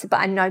much about it.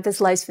 But I know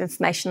there's loads of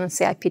information on the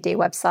CIPD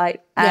website.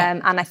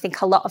 And I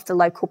think a lot of the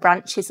local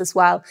branches as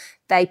well,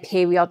 they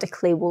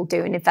periodically will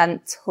do an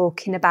event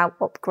talking about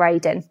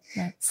upgrading.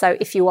 Right. So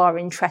if you are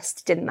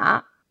interested in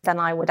that, then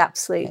I would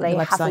absolutely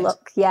have a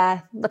look.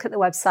 Yeah, look at the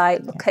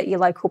website, look at your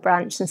local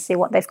branch and see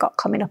what they've got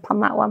coming up on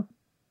that one.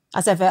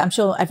 As ever, I'm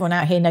sure everyone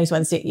out here knows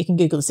where you can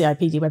Google the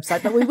CIPD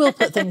website, but we will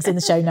put things in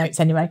the show notes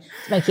anyway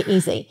to make it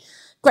easy.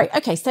 Great.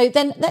 Okay. So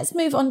then let's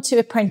move on to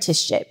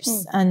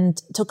apprenticeships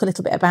and talk a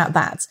little bit about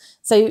that.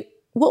 So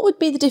what would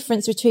be the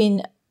difference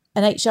between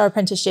an HR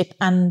apprenticeship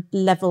and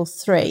level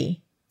 3?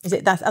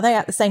 Are they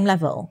at the same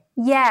level?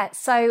 Yeah.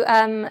 So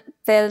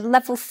the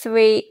level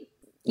 3,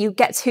 you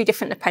get 2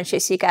 different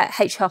apprenticeships. You get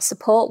HR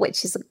support,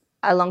 which is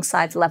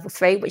alongside the level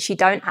 3, which you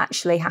don't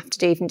actually have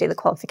to even do the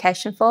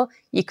qualification for.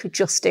 You could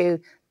just do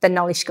the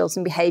knowledge, skills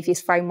and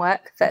behaviours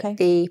framework that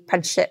the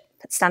apprenticeship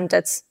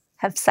standards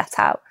have set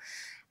out.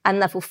 And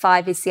level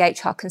 5 is the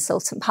HR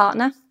consultant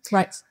partner.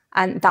 Right.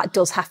 And that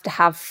does have to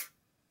have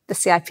the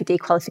CIPD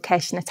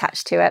qualification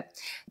attached to it.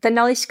 The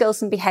knowledge, skills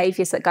and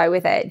behaviours that go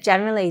with it,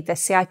 generally the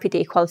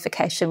CIPD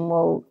qualification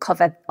will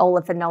cover all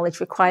of the knowledge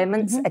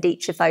requirements at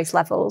each of those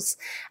levels.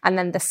 And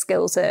then the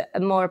skills are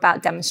more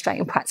about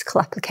demonstrating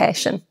practical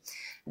application,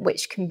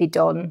 which can be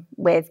done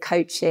with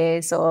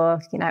coaches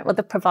or,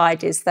 other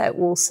providers that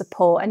will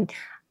support. And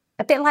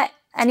a bit like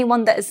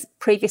anyone that has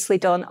previously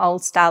done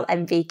old style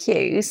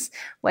MVQs,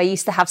 where you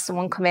used to have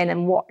someone come in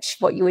and watch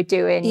what you were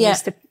doing, you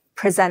used to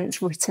present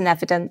written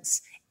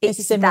evidence. It's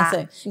a similar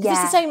thing. Yeah.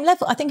 It's the same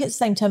level. I think it's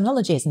the same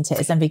terminology, isn't it,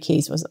 as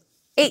MVQs was?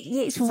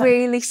 It's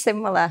really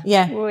similar.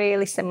 Yeah.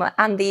 Really similar.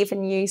 And they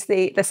even use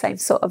the same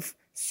sort of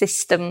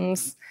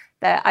systems.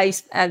 That I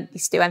used to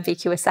do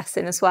MVQ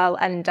assessing as well.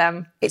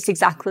 And it's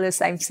exactly the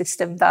same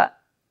system that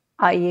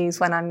I use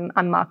when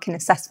I'm marking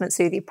assessments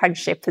through the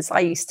apprenticeship as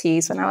I used to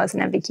use when I was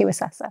an MVQ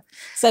assessor.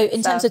 So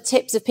in terms of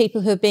tips of people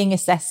who are being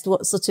assessed,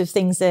 what sort of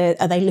things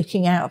are they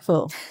looking out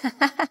for?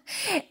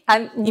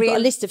 You've got a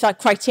list of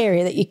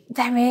criteria that you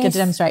can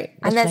demonstrate.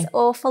 And there's an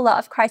awful lot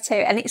of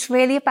criteria. And it's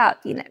really about,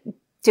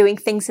 doing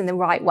things in the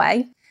right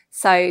way.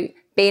 So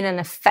being an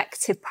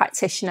effective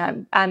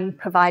practitioner and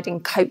providing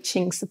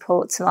coaching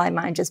support to line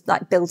managers,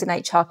 like building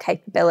HR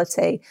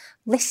capability,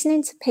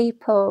 listening to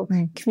people,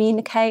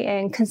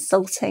 communicating,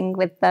 consulting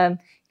with them,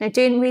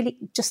 doing really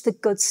just the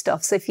good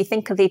stuff. So if you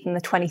think of even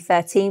the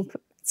 2013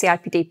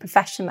 CIPD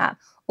profession map,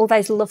 all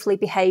those lovely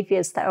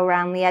behaviours that are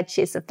around the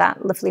edges of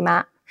that lovely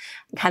map,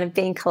 kind of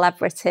being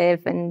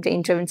collaborative and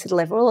being driven to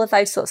deliver, all of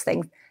those sorts of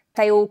things,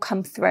 they all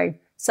come through.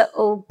 So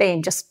all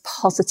being just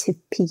positive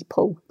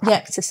people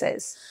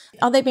practices.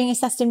 Yeah. Are they being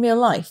assessed in real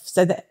life?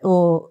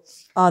 Or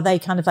are they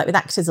kind of like with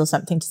actors or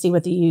something to see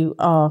whether you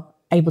are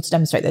able to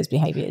demonstrate those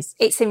behaviours?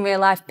 It's in real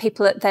life.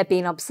 People, they're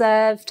being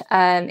observed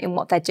in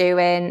what they're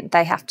doing.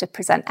 They have to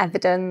present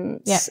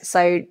evidence. Yeah.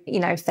 So,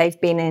 if they've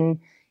been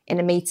in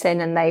a meeting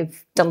and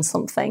they've done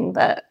something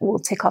that will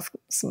tick off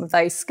some of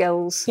those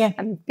skills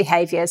and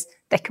behaviours,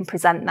 they can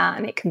present that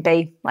and it can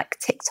be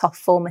ticked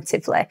off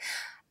formatively.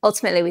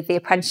 Ultimately, with the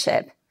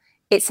apprenticeship,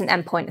 it's an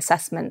endpoint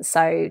assessment.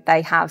 So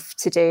they have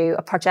to do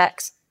a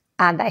project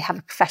and they have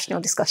a professional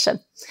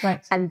discussion.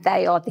 Right. And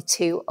they are the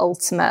 2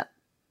 ultimate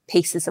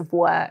pieces of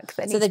work.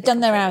 So they've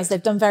done their hours,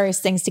 they've done various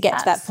things to get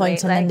to that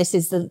point, and then this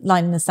is the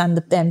line in the sand,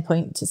 the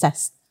endpoint to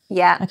assess.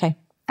 Yeah. Okay.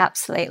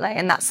 Absolutely.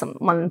 And that's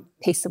one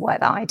piece of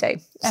work that I do.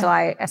 So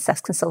I assess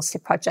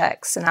consultative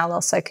projects and I'll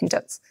also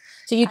conduct.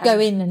 So you'd go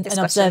in and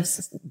observe,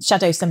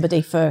 shadow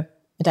somebody for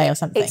a day or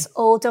something? It's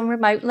all done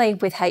remotely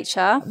with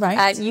HR.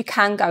 Right. You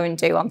can go and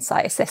do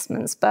on-site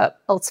assessments, but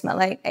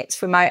ultimately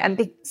it's remote.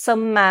 And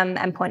some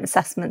endpoint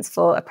assessments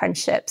for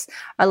apprenticeships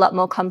are a lot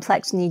more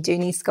complex and you do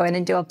need to go in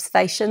and do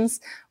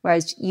observations,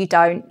 whereas you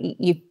don't.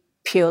 You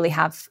purely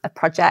have a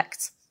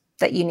project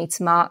that you need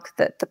to mark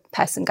that the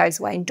person goes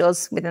away and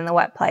does within the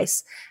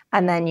workplace.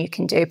 And then you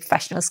can do a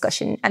professional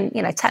discussion. And,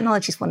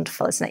 technology is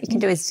wonderful, isn't it? You can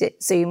do a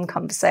Zoom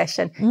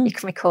conversation. You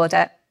can record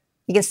it.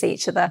 You can see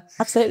each other.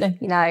 Absolutely.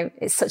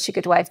 It's such a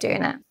good way of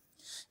doing it.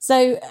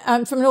 So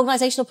from an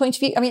organisational point of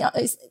view, I mean,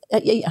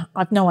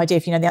 I've no idea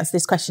if you know the answer to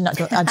this question.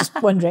 I'm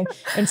just wondering,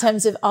 in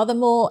terms of, are there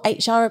more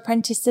HR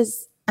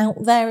apprentices out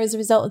there as a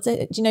result of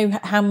it? Do you know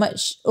how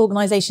much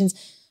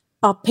organisations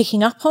are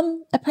picking up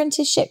on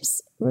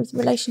apprenticeships with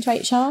relation to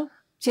HR?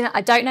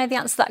 I don't know the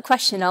answer to that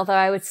question, although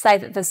I would say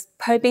that there's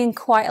probably been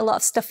quite a lot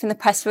of stuff in the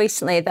press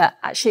recently that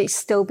actually is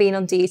still being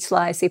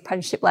underutilised, the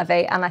apprenticeship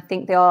levy, and I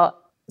think they are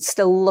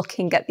still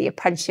looking at the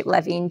apprenticeship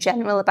levy in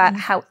general about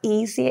how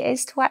easy it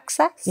is to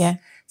access. Yeah.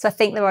 So I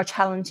think there are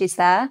challenges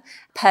there.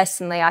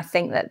 Personally, I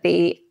think that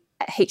the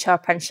HR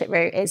apprenticeship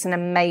route is an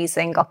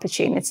amazing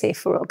opportunity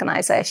for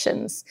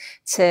organisations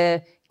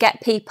to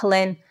get people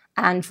in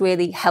and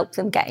really help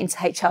them get into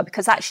HR,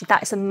 because actually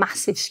that is a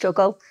massive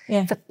struggle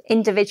for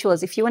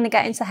individuals. If you want to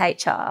get into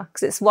HR,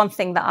 because it's one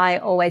thing that I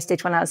always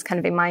did when I was kind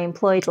of in my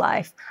employed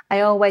life, I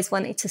always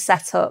wanted to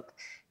set up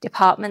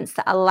departments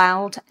that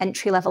allowed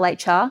entry-level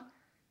HR,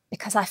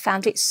 because I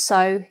found it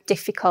so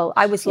difficult.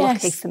 I was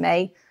lucky for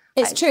me.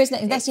 It's true, isn't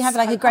it? Unless you have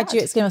like a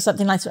graduate scheme or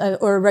something like,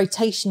 or a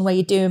rotation where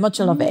you do a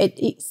module of it,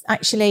 it's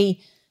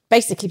actually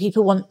basically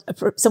people want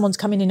someone to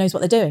come in who knows what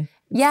they're doing.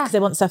 Yeah. Because they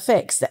want stuff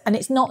fixed. And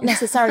it's not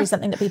necessarily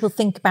something that people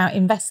think about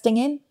investing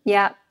in.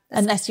 Yeah.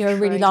 Unless you're a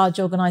really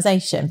large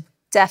organisation.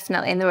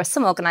 Definitely. And there are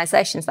some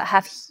organisations that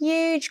have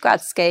huge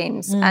grad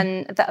schemes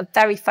and that are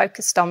very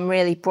focused on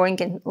really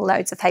bringing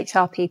loads of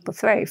HR people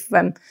through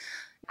from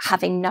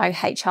having no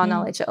HR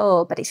knowledge at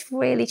all. But it's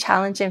really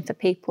challenging for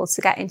people to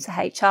get into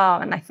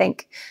HR. And I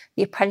think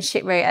the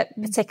apprenticeship route,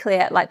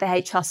 particularly at like the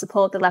HR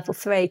support, the level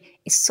 3,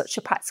 is such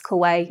a practical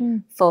way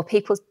for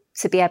people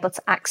to be able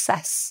to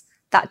access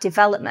that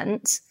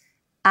development,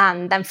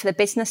 and then for the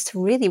business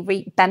to really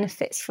reap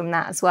benefits from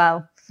that as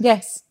well.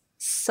 Yes.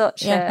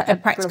 Such a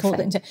practical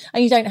thing.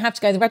 And you don't have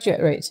to go the graduate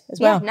route as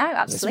well. No,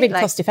 absolutely. It's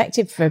really cost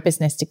effective for a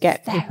business to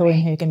get people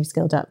in who are going to be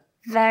skilled up.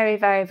 Very,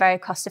 very, very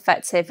cost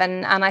effective.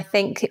 And I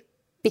think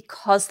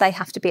because they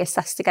have to be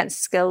assessed against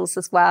skills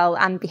as well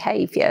and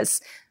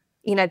behaviours,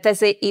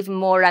 there's even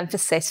more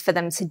emphasis for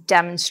them to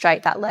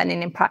demonstrate that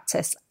learning in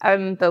practice. I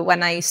remember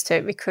when I used to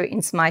recruit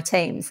into my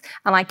teams,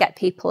 and I get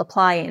people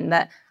applying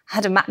that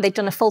they'd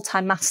done a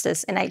full-time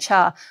master's in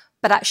HR,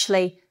 but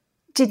actually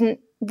didn't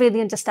really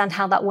understand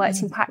how that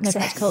works in practice. No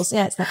practicals.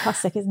 Yeah, it's that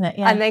classic, isn't it?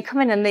 Yeah. And they come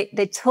in and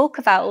they talk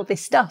about all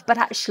this stuff, but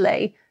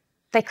actually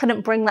they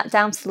couldn't bring that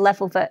down to the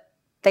level that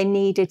they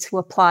needed to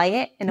apply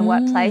it in a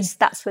workplace.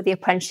 That's where the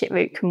apprenticeship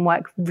route can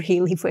work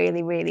really,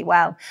 really, really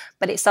well.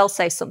 But it's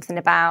also something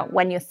about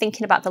when you're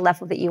thinking about the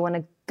level that you want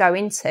to go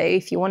into,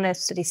 if you want to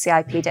study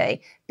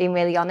CIPD, being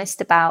really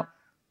honest about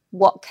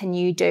what can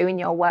you do in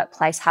your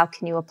workplace, how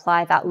can you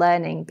apply that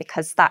learning,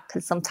 because that can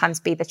sometimes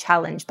be the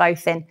challenge,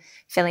 both in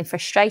feeling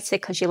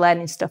frustrated because you're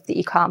learning stuff that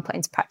you can't put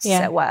into practice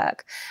at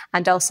work,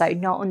 and also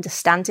not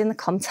understanding the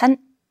content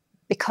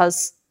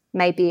because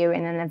maybe you're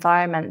in an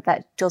environment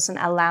that doesn't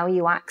allow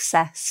you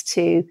access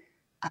to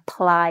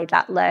apply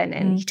that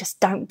learning. You just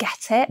don't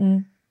get it.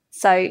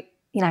 So,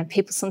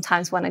 people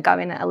sometimes want to go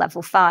in at a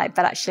level 5,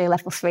 but actually a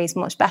level 3 is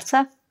much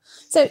better.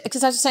 So,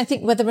 because I just don't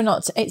think whether or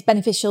not it's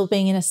beneficial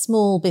being in a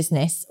small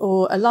business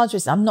or a large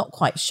business, I'm not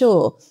quite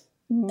sure.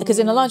 Because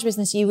in a large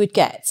business, you would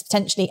get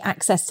potentially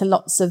access to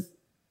lots of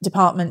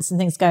departments and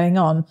things going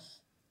on.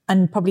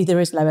 And probably there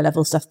is lower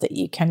level stuff that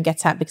you can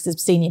get at because of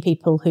senior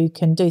people who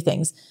can do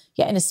things.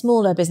 Yet in a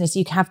smaller business,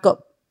 you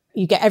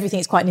get everything.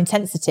 It's quite an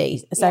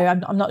intensity. So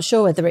I'm not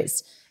sure whether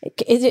is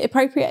it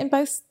appropriate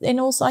in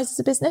all sizes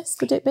of business?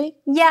 Could it be?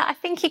 Yeah, I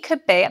think it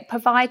could be,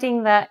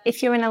 providing that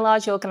if you're in a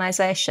large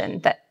organisation,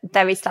 that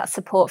there is that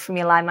support from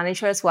your line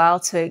manager as well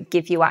to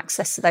give you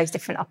access to those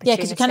different opportunities. Yeah,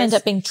 because you can end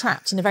up being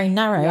trapped in a very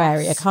narrow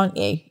area, can't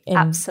you? In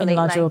a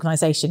larger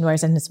organisation,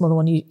 whereas in a smaller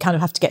one, you kind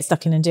of have to get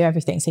stuck in and do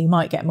everything. So you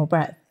might get more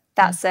breadth.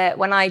 That's it.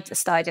 When I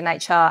started in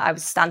HR, I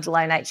was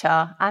standalone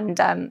HR,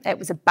 and it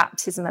was a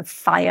baptism of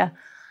fire.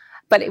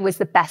 But it was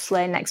the best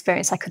learning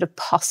experience I could have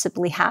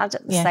possibly had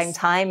at the same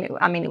time.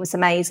 It was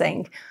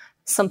amazing.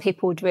 Some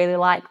people would really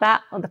like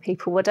that, other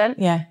people wouldn't.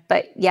 Yeah.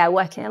 But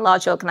working in a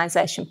large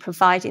organisation,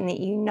 providing that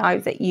you know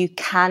that you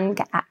can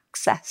get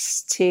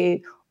access to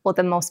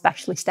other more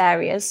specialist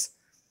areas,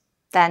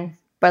 then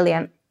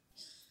brilliant.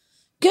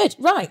 Good.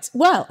 Right.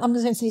 Well, I'm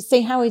going to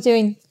see how we're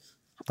doing.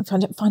 I'm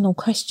trying to final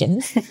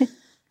questions.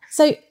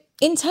 So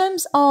in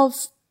terms of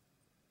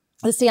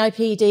the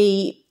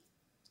CIPD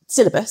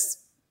syllabus,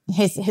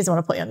 here's the one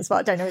I put you on the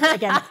spot. I don't know.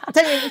 Again, I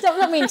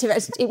don't mean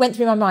to. It went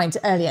through my mind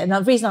earlier. And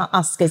the reason I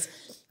ask is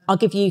I'll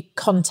give you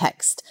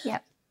context.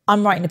 Yep.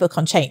 I'm writing a book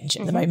on change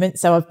at the moment.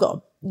 So I've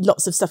got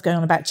lots of stuff going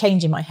on about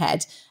change in my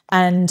head.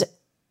 And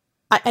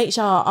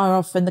HR are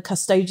often the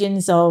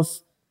custodians of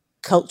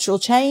cultural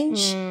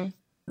change.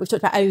 We've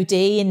talked about OD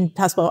in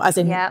past, as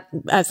in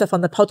stuff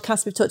on the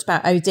podcast. We've talked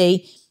about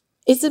OD.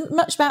 Is there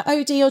much about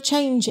OD or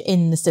change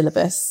in the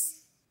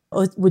syllabus?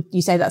 Or would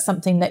you say that's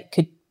something that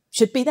could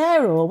should be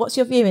there, or what's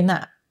your view on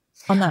that?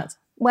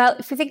 Well,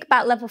 if we think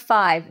about level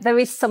 5, there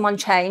is some on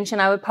change,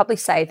 and I would probably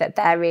say that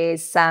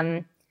there's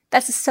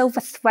a silver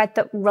thread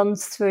that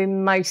runs through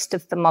most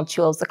of the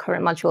modules, the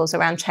current modules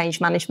around change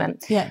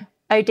management. Yeah.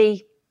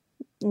 OD,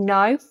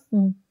 no.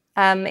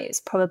 It's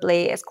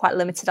quite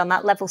limited on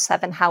that. Level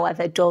 7,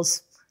 however,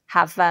 does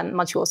have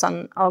modules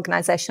on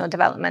organisational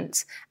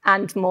development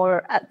and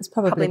more. It's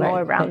probably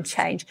more around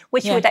change,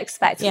 which you would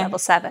expect at level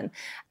 7.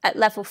 At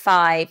level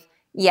 5,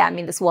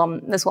 there's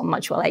one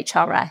module,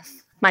 HRF.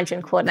 Managing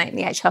and coordinating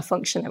the HR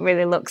function, that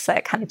really looks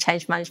at kind of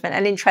change management.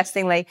 And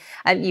interestingly,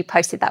 you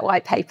posted that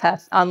white paper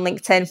on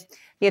LinkedIn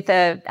the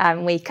other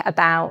week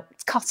about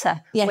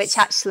Cotter, which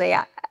actually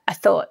I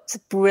thought was a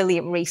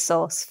brilliant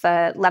resource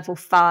for level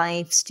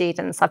 5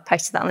 students. I've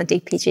posted that on the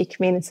DPG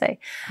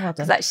community.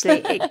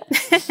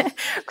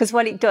 Because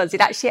what it does, it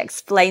actually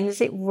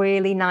explains it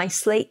really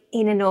nicely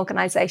in an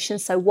organisation.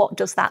 So what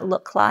does that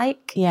look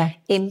like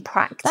in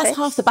practice? That's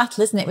half the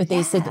battle, isn't it, with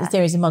these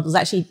series of models?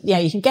 Actually,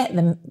 you can get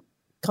them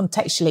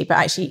contextually, but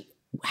actually,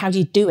 how do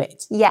you do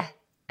it? Yeah.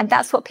 And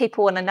that's what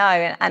people want to know.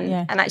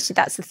 And actually,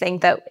 that's the thing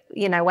that,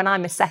 when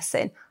I'm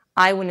assessing,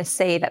 I want to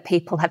see that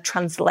people have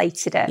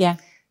translated it. Yeah.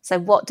 So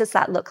what does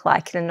that look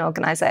like in an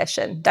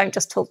organisation? Don't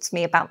just talk to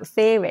me about the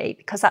theory,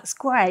 because that's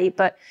great.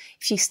 But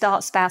if you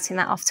start spouting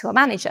that off to a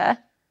manager,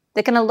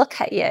 they're going to look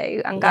at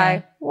you and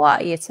go,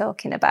 what are you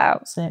talking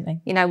about?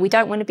 Absolutely. We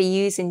don't want to be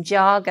using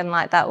jargon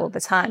like that all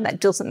the time. That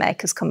doesn't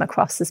make us come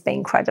across as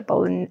being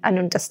credible and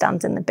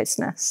understanding the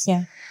business.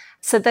 Yeah.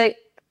 So there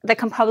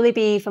can probably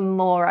be even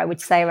more, I would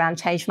say, around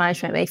change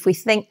management. If we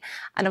think,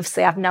 and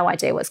obviously I have no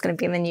idea what's going to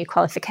be in the new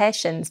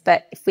qualifications,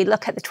 but if we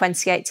look at the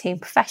 2018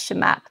 profession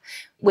map,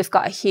 we've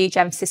got a huge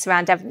emphasis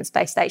around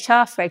evidence-based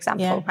HR, for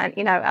example. Yeah.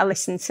 And, I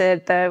listened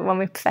to the one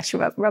with Professor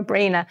Rob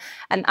Reena,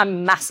 and I'm a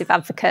massive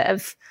advocate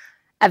of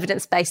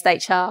evidence-based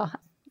HR.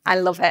 I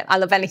love it. I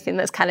love anything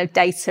that's kind of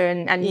data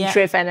and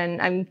driven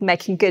and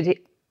making good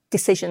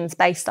decisions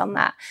based on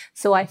that.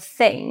 So I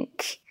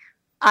think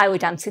I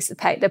would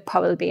anticipate there'd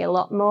probably be a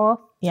lot more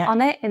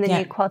on it in the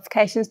new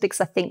qualifications,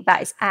 because I think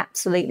that is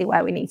absolutely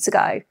where we need to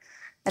go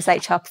as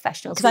HR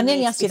professionals. Because I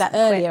nearly asked you that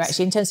earlier,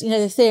 actually, in terms of,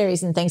 the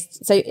theories and things.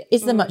 So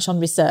is there much on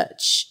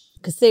research?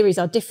 Because theories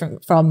are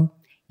different from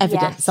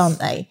evidence, aren't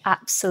they?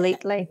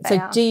 Absolutely.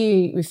 So do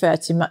you refer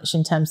to much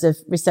in terms of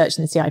research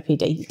in the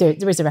CIPD?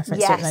 There is a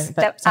reference to it at the moment,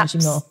 but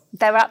potentially more.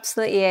 There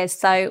absolutely is.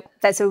 So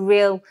there's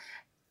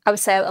I would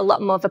say a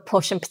lot more of a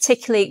push, and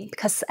particularly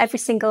because every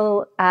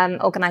single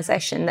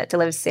organisation that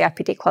delivers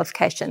CIPD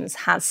qualifications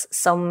has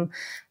some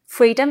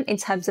freedom in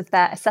terms of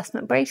their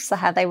assessment briefs, so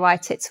how they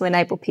write it to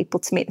enable people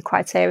to meet the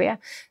criteria.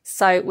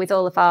 So with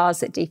all of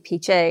ours at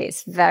DPG,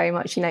 it's very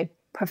much,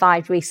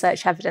 provide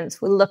research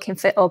evidence. We're looking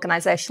for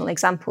organisational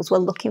examples. We're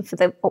looking for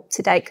the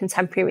up-to-date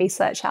contemporary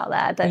research out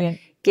there that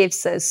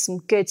gives us some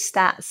good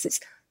stats. It's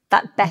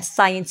that best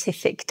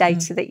scientific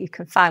data that you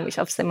can find, which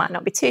obviously might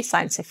not be too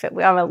scientific.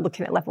 We are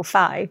looking at level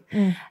 5,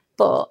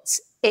 but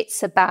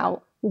it's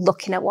about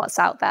looking at what's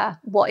out there.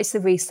 What is the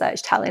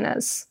research telling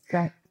us?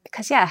 Right.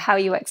 Because, how are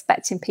you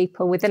expecting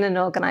people within an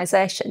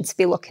organisation to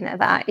be looking at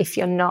that if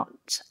you're not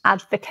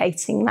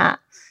advocating that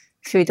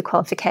through the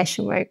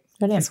qualification route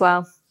as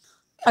well?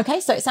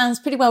 Okay, so it sounds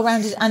pretty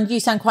well-rounded, and you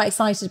sound quite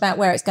excited about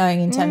where it's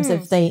going in terms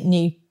of the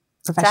new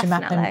profession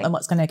map and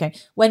what's going to go.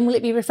 When will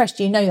it be refreshed?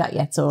 Do you know that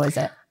yet, or is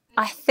it?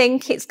 I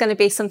think it's going to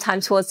be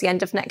sometime towards the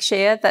end of next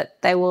year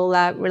that they will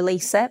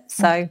release it.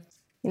 So,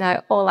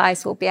 all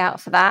eyes will be out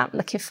for that.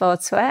 Looking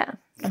forward to it.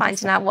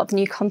 Finding out what the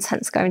new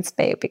content's going to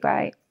be would be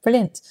great.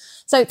 Brilliant.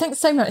 So thanks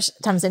so much,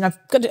 Tamasin. I've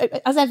got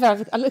to, as ever, I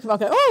look at it and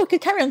go, I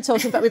could carry on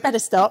talking, but we better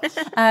stop.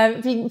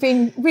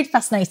 Been really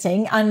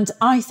fascinating, and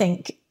I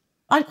think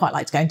I'd quite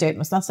like to go and do it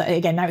myself. So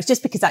again, now it's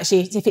just because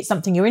actually, if it's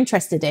something you're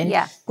interested in,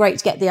 great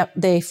to get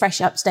the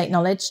fresh, up-to-date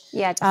knowledge.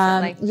 Yeah,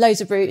 definitely.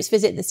 Loads of routes.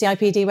 Visit the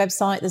CIPD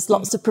website. There's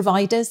lots of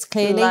providers,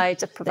 clearly.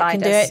 Loads of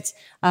providers. That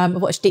can do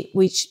it. Watch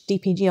which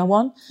DPG are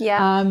one.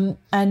 Yeah.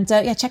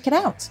 Check it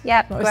out.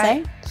 Yeah,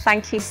 great.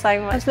 Thank you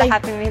so much for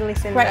having me,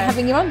 Lucinda. Great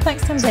having you on.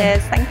 Thanks, Tamasin.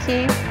 Cheers. Thank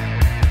you.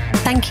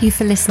 Thank you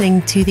for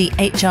listening to the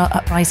HR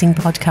Uprising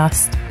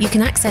podcast. You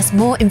can access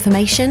more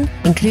information,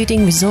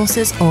 including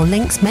resources or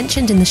links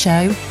mentioned in the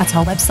show, at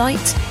our website,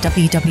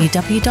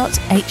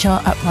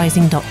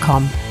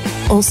 www.hruprising.com.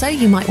 Also,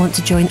 you might want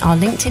to join our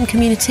LinkedIn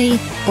community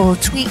or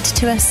tweet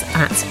to us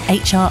at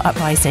HR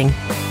Uprising.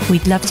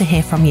 We'd love to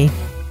hear from you.